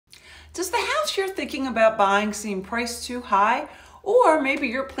Does the house you're thinking about buying seem priced too high? Or maybe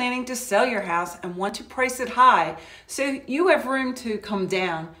you're planning to sell your house and want to price it high so you have room to come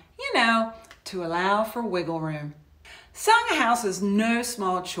down, to allow for wiggle room. Selling a house is no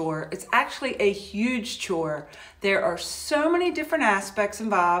small chore. It's actually a huge chore. There are so many different aspects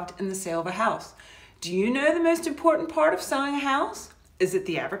involved in the sale of a house. Do you know the most important part of selling a house? Is it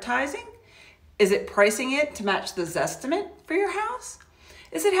the advertising? Is it pricing it to match the Zestimate for your house?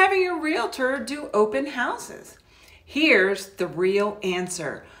 Is it having your realtor do open houses? Here's the real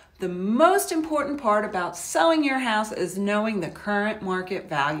answer. The most important part about selling your house is knowing the current market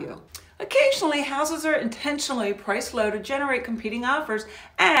value. Occasionally, houses are intentionally priced low to generate competing offers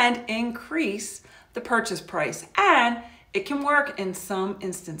and increase the purchase price, and it can work in some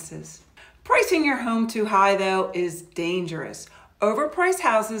instances. Pricing your home too high, though, is dangerous. Overpriced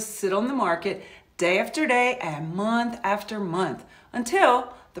houses sit on the market day after day and month after month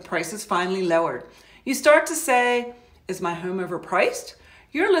until the price is finally lowered. You start to say, is my home overpriced?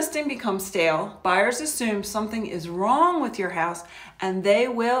 Your listing becomes stale. Buyers assume something is wrong with your house and they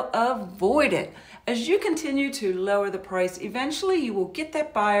will avoid it. As you continue to lower the price, eventually you will get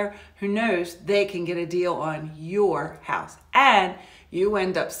that buyer who knows they can get a deal on your house and you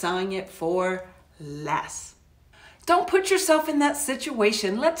end up selling it for less. Don't put yourself in that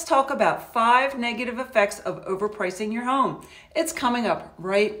situation. Let's talk about 5 negative effects of overpricing your home. It's coming up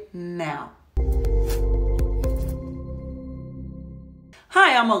right now.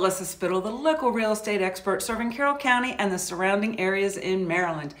 Hi, I'm Melissa Spittel, the local real estate expert serving Carroll County and the surrounding areas in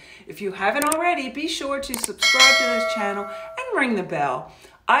Maryland. If you haven't already, be sure to subscribe to this channel and ring the bell.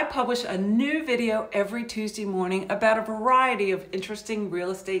 I publish a new video every Tuesday morning about a variety of interesting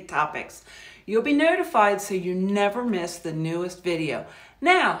real estate topics. You'll be notified so you never miss the newest video.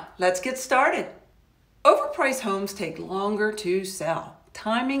 Now, let's get started. Overpriced homes take longer to sell.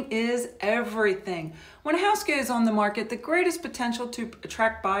 Timing is everything. When a house goes on the market, the greatest potential to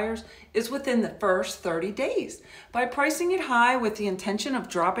attract buyers is within the first 30 days. By pricing it high with the intention of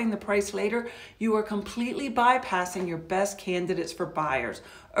dropping the price later, you are completely bypassing your best candidates for buyers.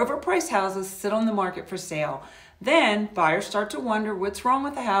 Overpriced houses sit on the market for sale. Then buyers start to wonder what's wrong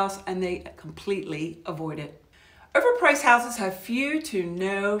with the house and they completely avoid it. Overpriced houses have few to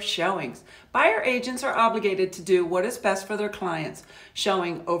no showings. Buyer agents are obligated to do what is best for their clients.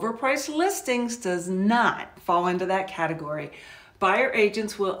 Showing overpriced listings does not fall into that category. Buyer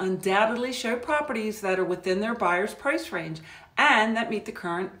agents will undoubtedly show properties that are within their buyer's price range and that meet the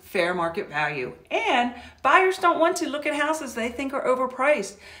current fair market value. And buyers don't want to look at houses they think are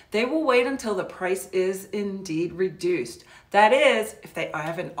overpriced. They will wait until the price is indeed reduced. That is, if they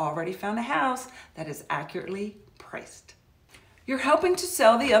haven't already found a house that is accurately priced. You're helping to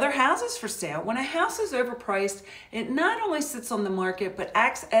sell the other houses for sale. When a house is overpriced, it not only sits on the market, but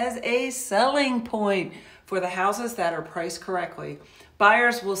acts as a selling point for the houses that are priced correctly.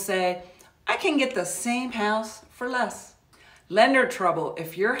 Buyers will say, I can get the same house for less. Lender trouble.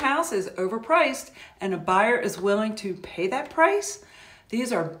 If your house is overpriced and a buyer is willing to pay that price,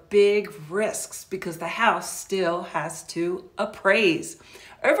 these are big risks because the house still has to appraise.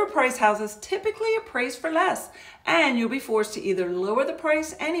 Overpriced houses typically appraise for less, and you'll be forced to either lower the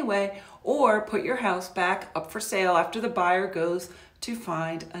price anyway or put your house back up for sale after the buyer goes to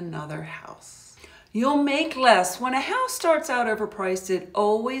find another house. You'll make less. When a house starts out overpriced, it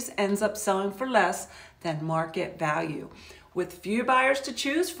always ends up selling for less than market value. With few buyers to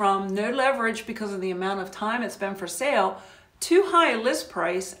choose from, no leverage because of the amount of time it's been for sale, too high a list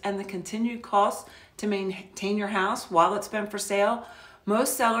price, and the continued cost to maintain your house while it's been for sale,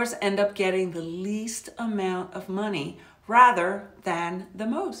 most sellers end up getting the least amount of money rather than the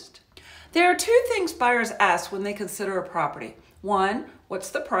most. There are 2 things buyers ask when they consider a property. 1, what's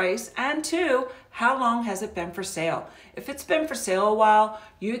the price? And 2, how long has it been for sale? If it's been for sale a while,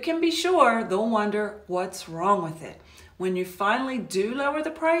 you can be sure they'll wonder what's wrong with it. When you finally do lower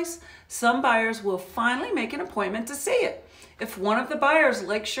the price, some buyers will finally make an appointment to see it. If one of the buyers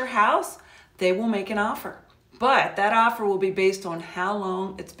likes your house, they will make an offer. But that offer will be based on how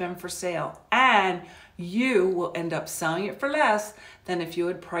long it's been for sale, and you will end up selling it for less than if you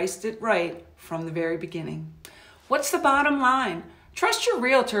had priced it right from the very beginning. What's the bottom line? Trust your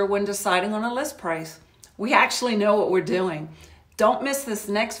realtor when deciding on a list price. We actually know what we're doing. Don't miss this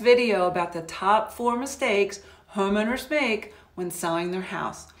next video about the top 4 mistakes homeowners make when selling their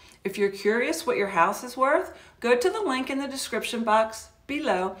house. If you're curious what your house is worth, go to the link in the description box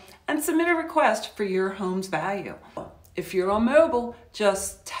below and submit a request for your home's value. If you're on mobile,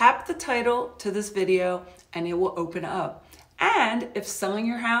 just tap the title to this video and it will open up. And if selling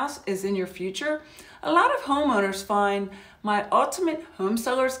your house is in your future, a lot of homeowners find my Ultimate Home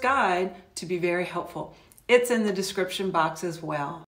Seller's Guide to be very helpful. It's in the description box as well.